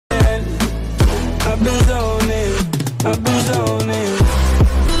been zoning, I've been zoning.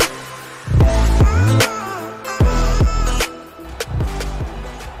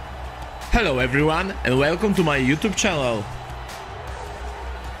 Hello everyone and welcome to my YouTube channel.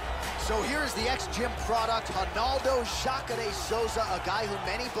 So here is the ex-gym product, Ronaldo Jacare Souza, a guy who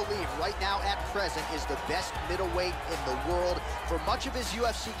many believe right now at present is the best middleweight in the world. For much of his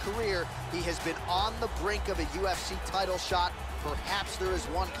UFC career, he has been on the brink of a UFC title shot. Perhaps there is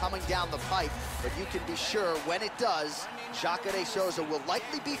one coming down the pipe, but you can be sure when it does, Jacare Souza will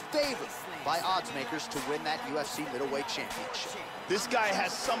likely be favored by odds makers to win that UFC middleweight championship. This guy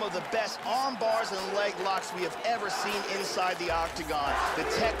has some of the best arm bars and leg locks we have ever seen inside the octagon. The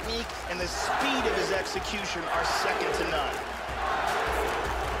technique and the speed of his execution are second to none.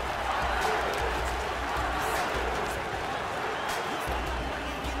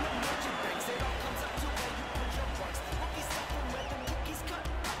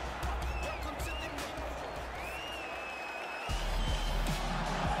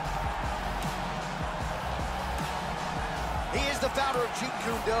 He is the founder of Jeet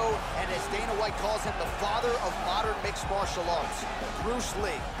Kune Do, and as Dana White calls him, the father of modern mixed martial arts. Bruce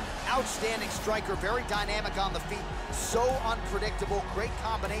Lee, outstanding striker, very dynamic on the feet, so unpredictable, great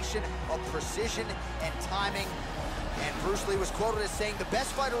combination of precision and timing. And Bruce Lee was quoted as saying, the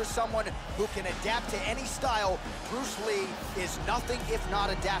best fighter is someone who can adapt to any style. Bruce Lee is nothing if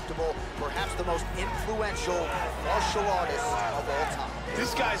not adaptable, perhaps the most influential martial artist of all time.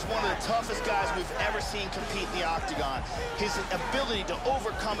 This guy's one of the toughest guys we've ever seen compete in the octagon. His ability to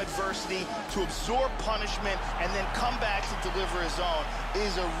overcome adversity, to absorb punishment, and then come back to deliver his own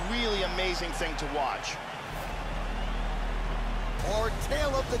is a really amazing thing to watch. Our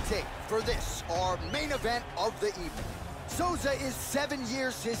tale of the tape for this, our main event of the evening. Souza is 7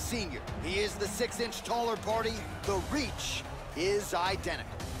 years his senior. He is the 6-inch taller party. The reach is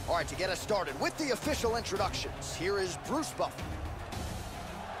identical. All right, to get us started with the official introductions, here is Bruce Buffer.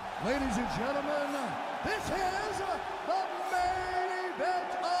 Ladies and gentlemen, this is the main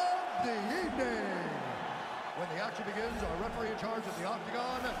event of the evening. When the action begins, our referee in charge of the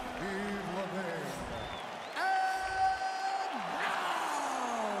octagon, Yves Levine. And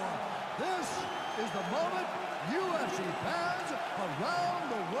now, this is the moment UFC fans around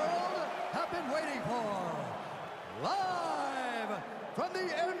the world have been waiting for. Live from the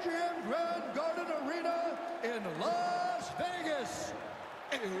MGM Grand Garden Arena in Las Vegas.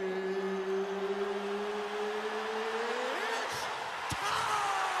 It's time!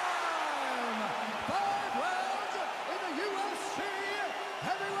 5 rounds in the UFC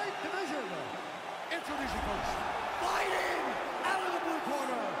heavyweight division. Introducing folks, fighting out of the blue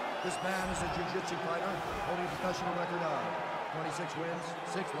corner. This man is a jiu-jitsu fighter holding a professional record of 26 wins,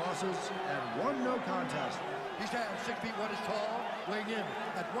 6 losses, and 1 no contest. He stands 6 feet 1 inch tall, weighing in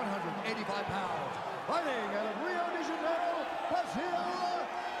at 185 pounds. Fighting out of Rio de Janeiro, Brazil,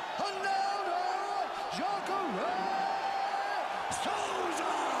 Ronaldo Jacare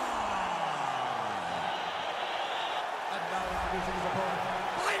Souza! And now introducing his opponent,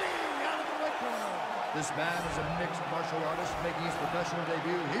 fighting out of the red corner. This man is a mixed martial artist making his professional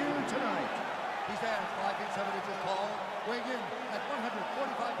debut here tonight. He stands 5 feet 7 inches tall, weighing in at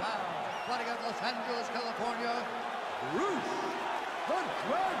 145 pounds. Fighting out of Los Angeles, California, Bruce the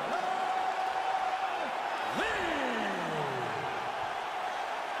Dragon Lee!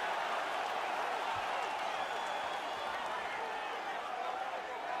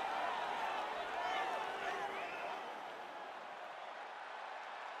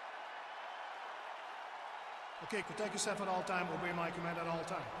 Okay, protect yourself at all time, obey my command at all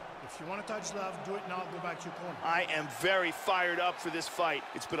time. If you want to touch love, do it now, go back to your corner. I am very fired up for this fight.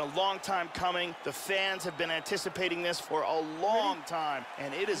 It's been a long time coming. The fans have been anticipating this for a long time,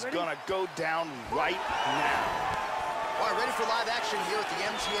 and it is gonna go down right now. All right, ready for live action here at the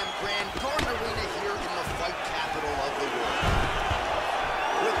MGM Grand Garden Arena here in the fight capital of the world.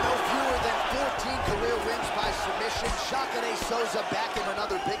 With no fewer than 14 career wins by submission, Jacare Souza back in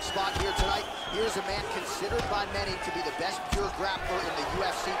another big spot here tonight. Here's a man considered by many to be the best pure grappler in the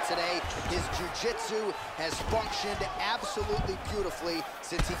UFC today. His jiu-jitsu has functioned absolutely beautifully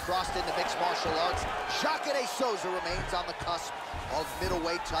since he crossed into mixed martial arts. Jacare Souza remains on the cusp of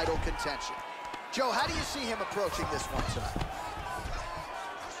middleweight title contention. Joe, how do you see him approaching this one tonight?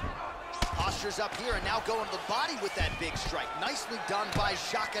 Posture's up here and now going to the body with that big strike. Nicely done by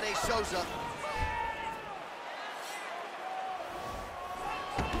Jacare Souza.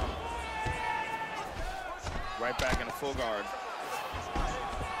 Right back into full guard.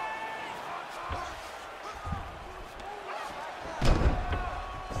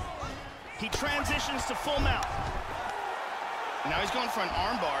 He transitions to full mount. Now he's going for an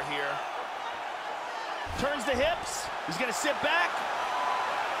armbar here. Turns the hips. He's going to sit back.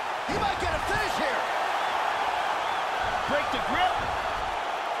 He might get a finish here. Break the grip.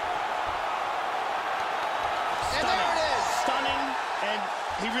 And there it is. Stunning, and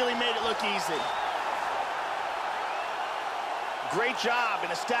he really made it look easy. Great job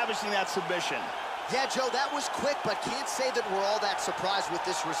in establishing that submission. Yeah, Joe, that was quick, but can't say that we're all that surprised with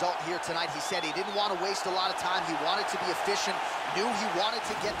this result here tonight. He said he didn't want to waste a lot of time. He wanted to be efficient, knew he wanted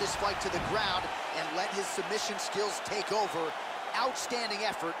to get this fight to the ground and let his submission skills take over. Outstanding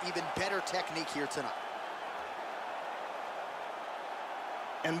effort, even better technique here tonight.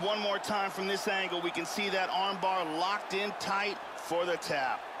 And one more time from this angle, we can see that armbar locked in tight for the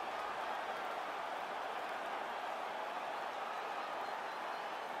tap.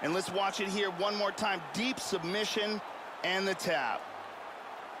 And let's watch it here one more time. Deep submission and the tap.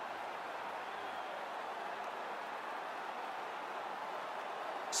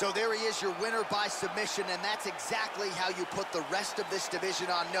 So there he is, your winner by submission, and that's exactly how you put the rest of this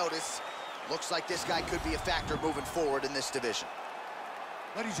division on notice. Looks like this guy could be a factor moving forward in this division.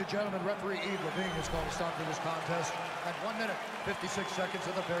 Ladies and gentlemen, referee Yves Levine is going to start for this contest at 1 minute, 56 seconds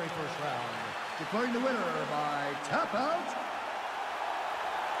of the very first round. Declaring the winner by tap out,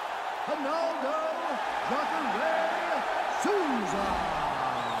 Jacare Souza.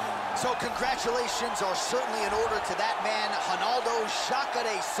 So congratulations are certainly in order to that man,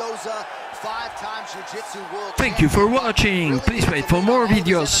 Jacare Souza, 5-time Jiu-Jitsu world Thank you for watching. Please wait for more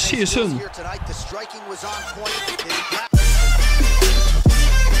videos. See you soon. Here tonight, the striking was on point.